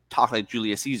talk like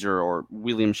Julius Caesar or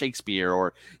William Shakespeare,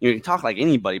 or you can talk like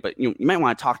anybody, but you might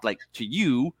want to talk to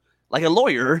you like a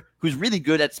lawyer who's really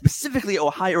good at specifically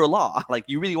Ohio law. Like,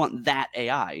 you really want that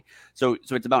AI. So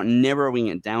it's about narrowing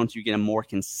it down so you get a more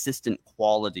consistent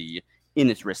quality in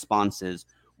its responses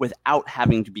without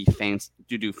having to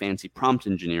do fancy prompt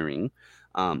engineering,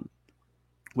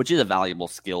 which is a valuable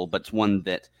skill, but it's one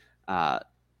that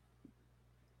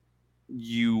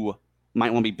you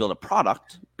might want to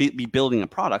be building a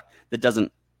product that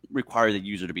doesn't require the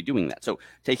user to be doing that. So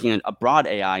taking a broad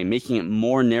AI, making it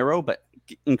more narrow, but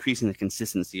increasing the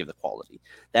consistency of the quality.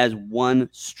 That is one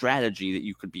strategy that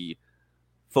you could be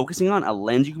focusing on, a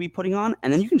lens you could be putting on,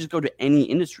 and then you can just go to any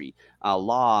industry,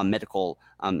 law, medical.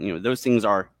 Those things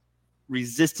are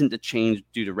resistant to change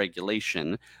due to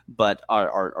regulation, but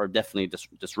are definitely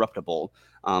disruptable.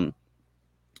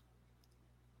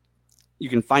 You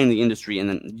can find the industry and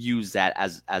then use that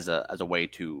as a way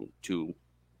to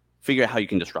figure out how you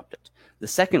can disrupt it. The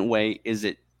second way is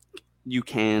that you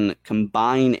can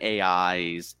combine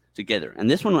AIs together, and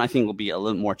this one I think will be a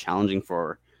little more challenging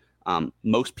for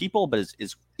most people, but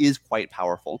is quite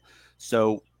powerful.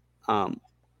 So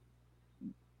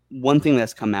one thing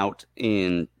that's come out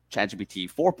in ChatGPT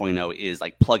 4.0 is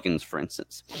like plugins, for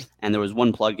instance. And there was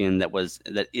one plugin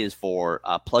that is for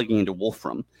plugging into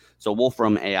Wolfram. So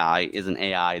Wolfram AI is an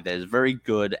AI that is very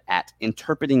good at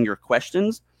interpreting your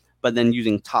questions, but then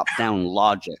using top-down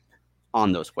logic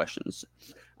on those questions.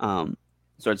 So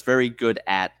it's very good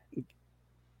at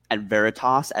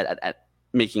veritas, at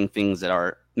making things that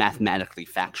are mathematically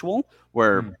factual,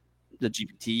 where the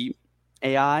GPT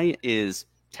AI is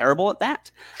terrible at that,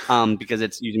 because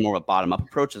it's using more of a bottom-up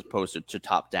approach as opposed to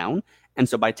top-down. And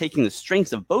so by taking the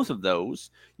strengths of both of those,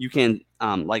 you can,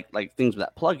 like things with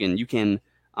that plugin, you can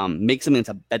make something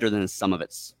that's better than the sum of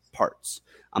its parts.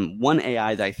 One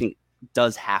AI that I think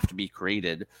does have to be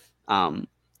created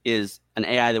is an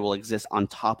AI that will exist on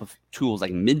top of tools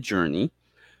like Midjourney,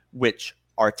 which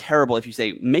are terrible. If you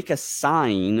say make a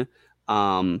sign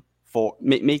for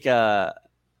make a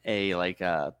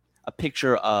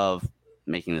picture of,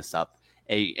 making this up,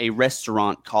 a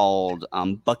restaurant called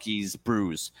Bucky's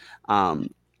Brews,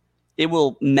 it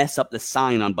will mess up the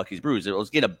sign on Bucky's Brews. It will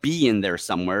get a B in there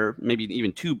somewhere, maybe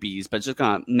even 2 B's, but it's just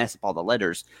going to mess up all the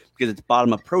letters because its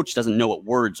bottom approach doesn't know what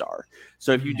words are.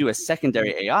 So if you do a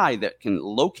secondary AI that can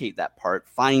locate that part,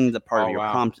 find the part of your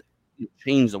prompt,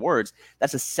 change the words,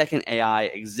 that's a second AI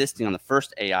existing on the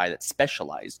first AI that's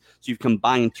specialized. So you've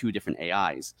combined 2 different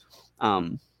AIs.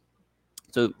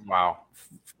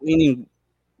 Finding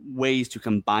ways to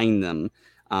combine them,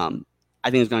 I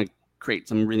think is going to create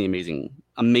some really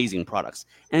amazing products.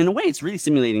 And in a way, it's really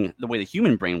simulating the way the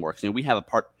human brain works. We have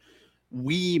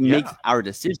we make our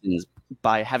decisions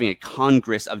by having a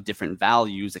congress of different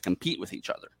values that compete with each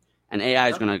other. And AI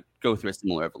is going to go through a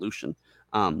similar evolution.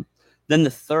 Then the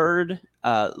third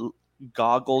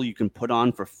goggle you can put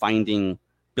on for finding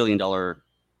billion-dollar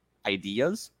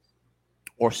ideas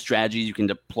or strategies you can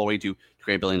deploy to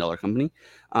create a billion-dollar company,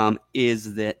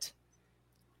 is that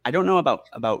I don't know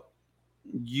about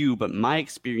you, but my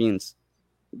experience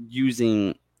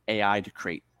using AI to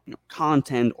create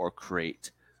content or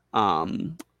create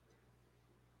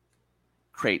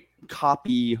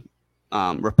copy,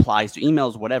 replies to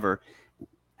emails, whatever,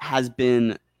 has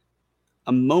been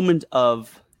a moment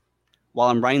of, while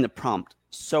I'm writing the prompt,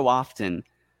 so often,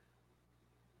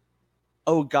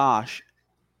 oh gosh,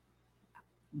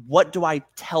 what do I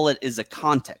tell it is a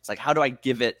context? Like, how do I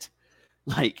give it,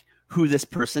 like, who this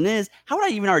person is? How would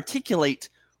I even articulate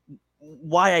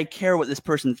why I care what this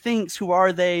person thinks? Who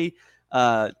are they?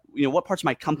 What parts of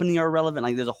my company are relevant?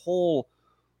 Like, there's a whole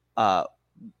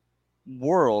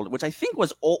world, which I think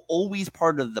was always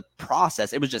part of the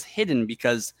process. It was just hidden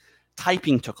because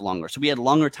typing took longer. So we had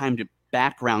longer time to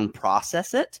background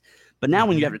process it. But now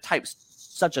when you have to type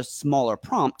such a smaller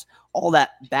prompt, all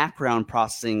that background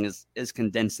processing is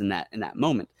condensed in that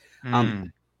moment.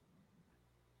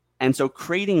 And so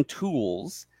creating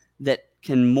tools that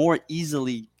can more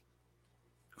easily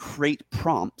create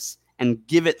prompts and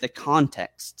give it the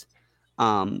context,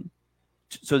 so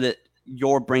that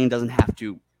your brain doesn't have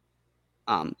to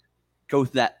go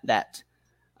through that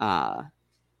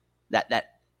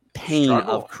pain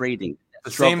struggle. Of creating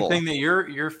the struggle. Same thing that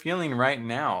you're feeling right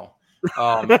now.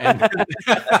 And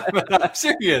I'm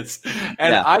serious.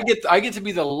 And yeah. I get to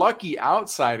be the lucky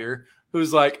outsider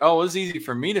who's like, oh, it's easy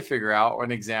for me to figure out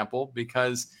an example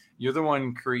because you're the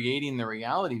one creating the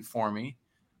reality for me,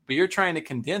 but you're trying to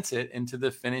condense it into the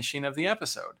finishing of the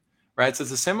episode, right? So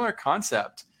it's a similar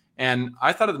concept. And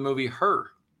I thought of the movie Her.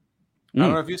 I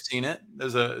don't know if you've seen it.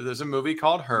 There's a movie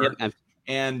called Her. Yep.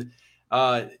 And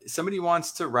somebody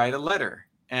wants to write a letter.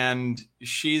 And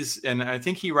I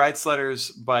think he writes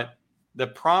letters, but the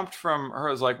prompt from her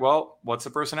is like, well, what's the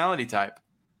personality type,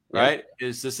 right? Yep.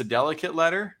 Is this a delicate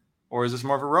letter or is this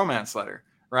more of a romance letter,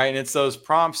 right? And it's those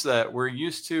prompts that we're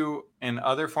used to in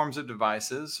other forms of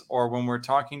devices, or when we're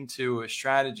talking to a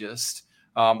strategist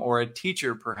or a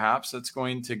teacher, perhaps, that's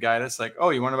going to guide us like, oh,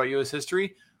 you want about U.S.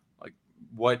 history? Like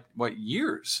what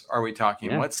years are we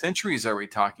talking? Yeah. What centuries are we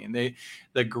talking?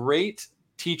 The great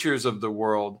teachers of the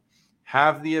world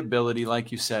have the ability,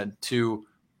 like you said, to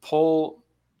pull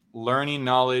learning,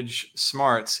 knowledge,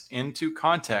 smarts into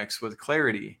context with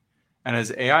clarity. And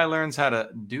as AI learns how to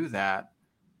do that,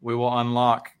 we will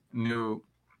unlock new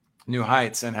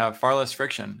heights and have far less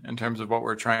friction in terms of what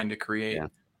we're trying to create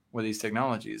with these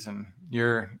technologies. And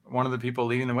you're one of the people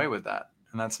leading the way with that.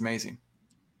 And that's amazing.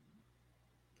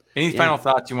 Any final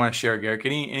thoughts you want to share, Garrick?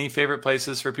 Any favorite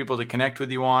places for people to connect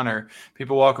with you on, or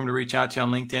people welcome to reach out to you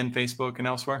on LinkedIn, Facebook, and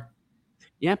elsewhere?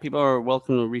 Yeah, people are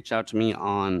welcome to reach out to me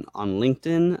on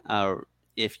LinkedIn.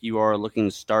 If you are looking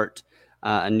to start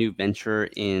a new venture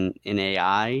in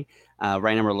AI,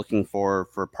 right now we're looking for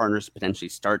partners to potentially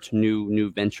start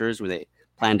new ventures where they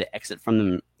plan to exit from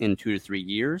them in 2 to 3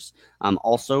 years.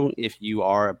 Also, if you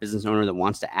are a business owner that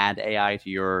wants to add AI to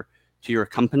your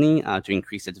company to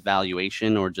increase its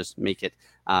valuation or just make it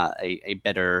a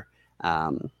better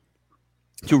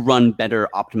to run better,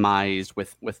 optimized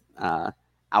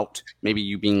without maybe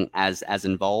you being as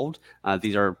involved.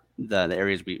 These are the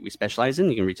areas we specialize in.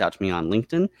 You can reach out to me on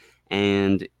LinkedIn.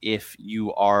 And if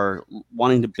you are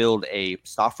wanting to build a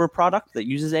software product that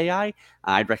uses AI,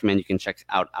 I'd recommend you can check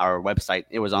out our website.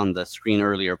 It was on the screen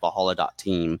earlier,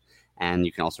 valhalla.team, and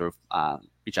you can also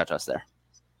reach out to us there.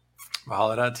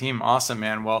 Valhalla.team. Awesome,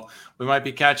 man. Well, we might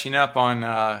be catching up on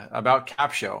about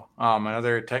Capsho and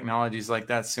other technologies like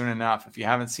that soon enough. If you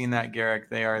haven't seen that, Garrick,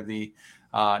 they are the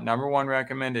number one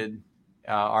recommended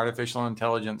artificial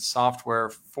intelligence software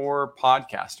for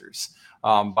podcasters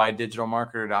by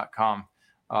digitalmarketer.com.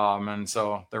 And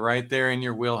so they're right there in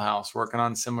your wheelhouse working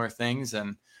on similar things.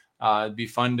 And it'd be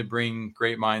fun to bring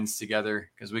great minds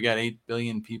together because we got 8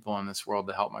 billion people in this world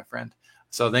to help, my friend.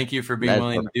 So thank you for being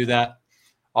willing to do that.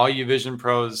 All you Vision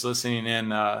Pros listening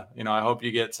in, I hope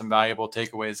you get some valuable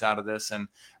takeaways out of this and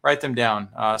write them down.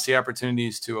 See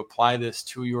opportunities to apply this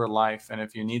to your life. And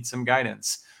if you need some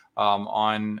guidance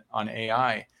on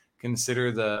AI,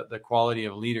 consider the quality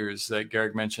of leaders that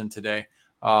Garrick mentioned today.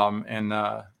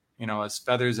 As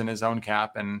feathers in his own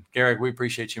cap. And Garrick, we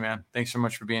appreciate you, man. Thanks so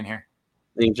much for being here.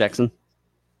 Thank you, Jackson.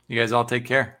 You guys all take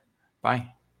care.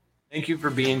 Bye. Thank you for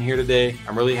being here today.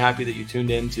 I'm really happy that you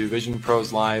tuned in to Vision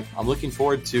Pros Live. I'm looking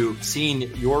forward to seeing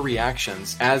your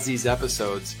reactions as these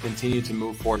episodes continue to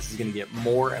move forward. This is going to get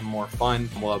more and more fun.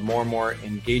 We'll have more and more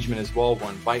engagement as well. We'll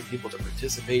invite people to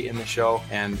participate in the show.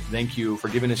 And thank you for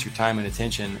giving us your time and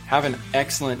attention. Have an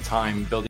excellent time building